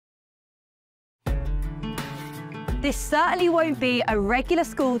This certainly won't be a regular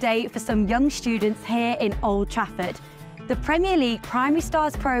school day for some young students here in Old Trafford. The Premier League Primary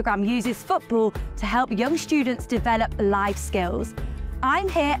Stars programme uses football to help young students develop life skills. I'm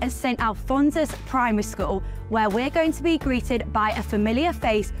here at St Alphonsus Primary School, where we're going to be greeted by a familiar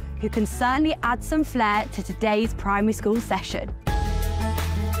face who can certainly add some flair to today's primary school session.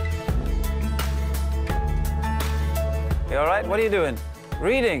 You all right? What are you doing?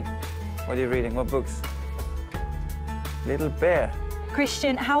 Reading. What are you reading? What books? Little Bear.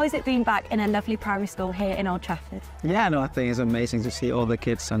 Christian, how has it been back in a lovely primary school here in Old Trafford? Yeah, no, I think it's amazing to see all the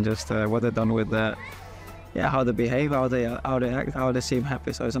kids and just what they've done with how they behave, how they act, how they seem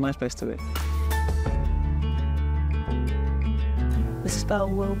happy. So it's a nice place to be. The spell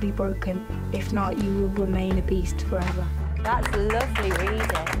will be broken. If not, you will remain a beast forever. That's lovely reading.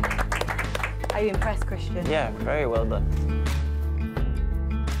 Are you impressed, Christian? Yeah, very well done.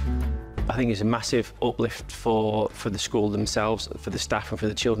 I think it's a massive uplift for the school themselves, for the staff and for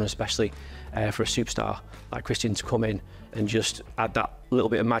the children especially, for a superstar like Christian to come in and just add that little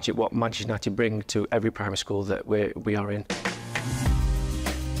bit of magic what Manchester United bring to every primary school that we are in.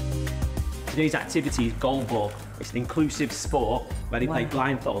 Today's activity is goal ball. It's an inclusive sport where they play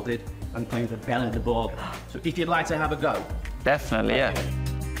blindfolded and play with the bell of the ball. So if you'd like to have a go. Definitely, yeah.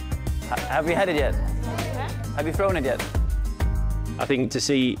 Have you had it yet? Have you thrown it yet? I think to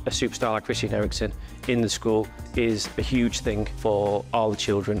see a superstar like Christian Eriksen in the school is a huge thing for all the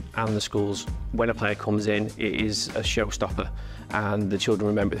children and the schools. When a player comes in, it is a showstopper and the children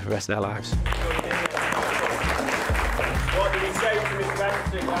remember it for the rest of their lives. What did he say to his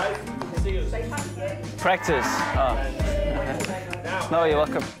practicing, guys? Practice. Oh. No, you're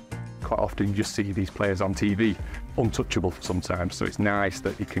welcome. Quite often you just see these players on TV, untouchable sometimes, so it's nice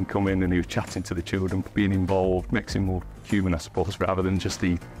that he can come in and he was chatting to the children, being involved, makes him more human, I suppose, rather than just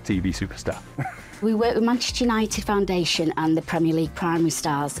the TV superstar. We work with Manchester United Foundation and the Premier League Primary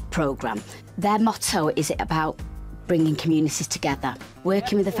Stars programme. Their motto is about bringing communities together.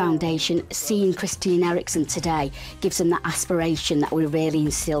 Working with the foundation, seeing Christian Eriksen today gives them that aspiration that we really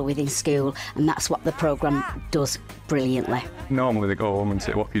instill within school, and that's what the programme does brilliantly. Normally they go home and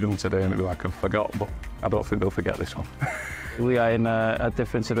say, what have you done today? And they'll be like, I forgot, but I don't think they'll forget this one. We are in a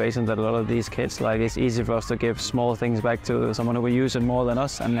different situation than a lot of these kids. Like, it's easy for us to give small things back to someone who we use it more than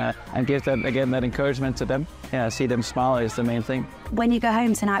us, and give them, again, that encouragement to them. Yeah, see them smile is the main thing. When you go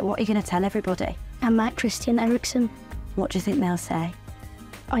home tonight, what are you going to tell everybody? I met Christian Eriksen. What do you think they'll say?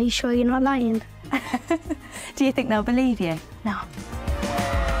 Are you sure you're not lying? Do you think they'll believe you? No.